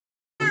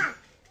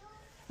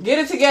Get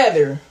it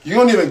together. You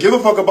don't even give a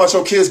fuck about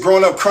your kids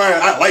growing up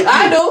crying.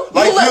 I do.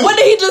 Like you. What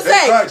did he just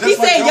say? He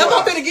said, like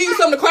I'm finna give you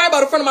something to cry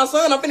about in front of my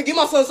son. I'm finna give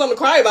my son something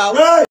to cry about.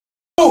 Right.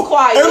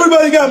 Quiet.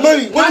 Everybody got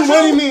money. What do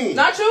money mean?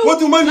 Not you. What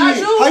do money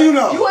mean? How you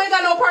know? You ain't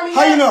got no permit.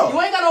 How you know? You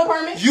ain't got no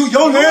permit.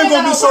 Your land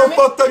gonna be so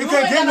fucked up. You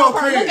can't get no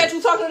crib. Look at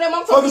you talking to them.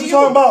 I'm talking to you.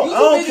 What you talking about? I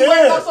don't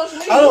care.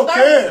 I don't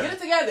care. Get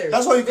it together.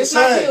 That's what you can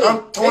say.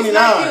 I'm 29. It's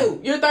not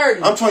cute. You're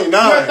 30. I'm 29.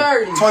 You're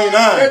 30.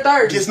 29. You're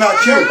 30. It's not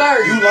cute. You're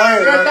 30. You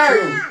lying. You're Not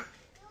 30. cute.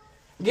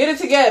 Get it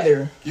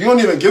together. You don't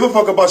even give a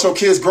fuck about your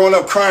kids growing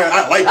up crying.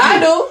 Like you. I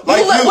do.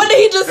 Like you. What did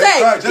he just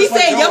say? He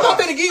said, I'm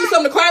finna give you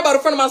something to cry about in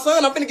front of my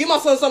son. I'm finna give my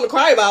son something to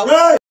cry about.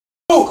 Right.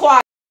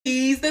 Quiet.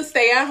 He's the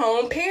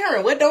stay-at-home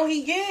parent. What don't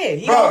he get?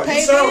 He bro, don't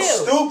pay you sound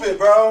bills. stupid,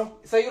 bro.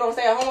 So you don't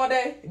stay at home all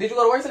day? Did you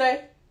go to work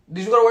today?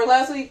 Did you go to work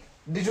last week?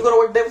 Did you go to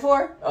work the day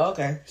before? Oh,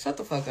 okay. Shut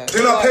the fuck up.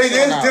 Didn't I pay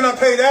this? Didn't I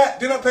pay that?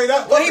 Didn't I pay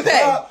that? What he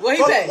pay? What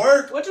he pay?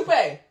 Work. What you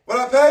pay? What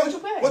I pay? What you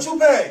pay? What you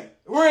pay?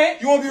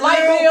 Rent. You want to be light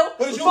real? bill?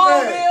 What did you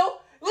phone pay? bill?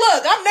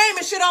 Look, I'm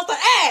naming shit off the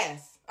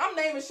ass. I'm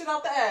naming shit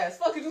off the ass.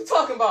 Fuck is you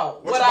talking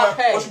about? What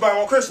I pay? What you buy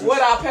on Christmas?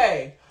 What I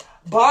pay?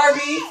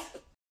 Barbie.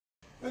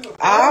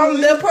 I'm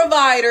the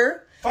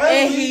provider.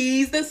 And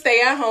he's the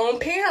stay-at-home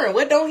parent.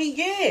 What don't he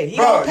get? He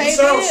don't pay bills.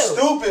 You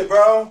sound stupid,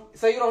 bro.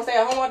 So you don't stay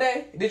at home all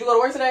day? Did you go to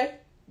work today?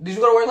 Did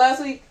you go to work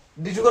last week?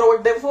 Did you go to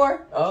work the day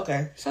before? Oh,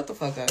 okay. Shut the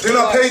fuck up. Didn't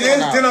I pay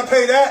this? Didn't I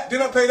pay that?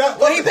 Didn't I pay that?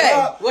 What he pay?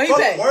 What he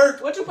pay?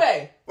 Work. What you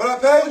pay? What I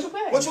pay? What you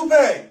pay? What you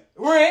pay?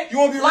 Rent. You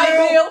want to be light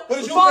real? bill? What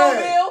did you phone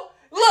pay? bill?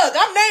 Look,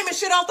 I'm naming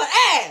shit off the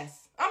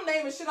ass. I'm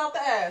naming shit off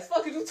the ass.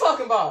 Fuck is you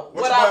talking about?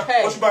 What I pay?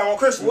 What you buy on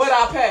Christmas? What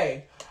I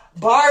pay?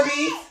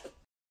 Barbie.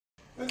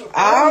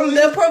 I'm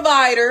the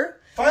provider.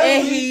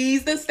 And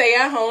he's the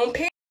stay-at-home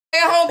parent.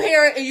 Stay-at-home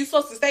parent, and you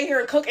supposed to stay here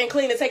and cook and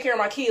clean and take care of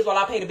my kids while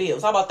I pay the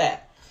bills. How about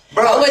that?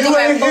 Bro, I wake you up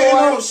ain't at 4. getting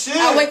no shit.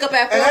 I wake up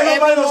at 4 and ain't every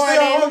nobody morning.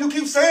 Stay at home. You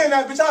keep saying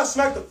that, bitch. I'll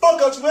smack the fuck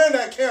out you in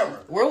that camera.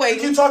 We're waiting.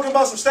 You keep talking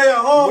about some stay at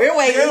home. We're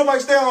waiting. Ain't nobody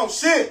stay at home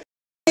shit.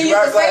 What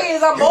you say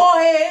is I'm bald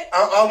head.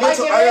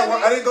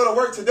 I didn't go to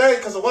work today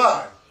because of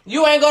why?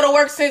 You ain't go to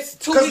work since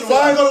 2 weeks ago. Because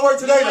why I ain't go to work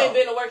today, You ain't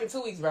been to work in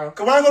 2 weeks, bro.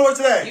 Because why I ain't go to work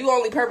today? You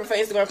only perping for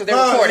Instagram because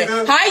they're recording.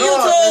 Nigga. Hi,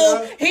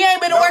 YouTube. He ain't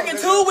been to work in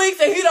 2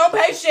 weeks and he don't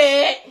pay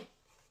shit.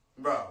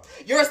 Bro.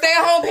 You're a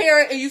stay-at-home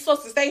parent and you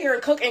supposed to stay here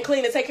and cook and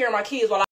clean and take care of my kids while I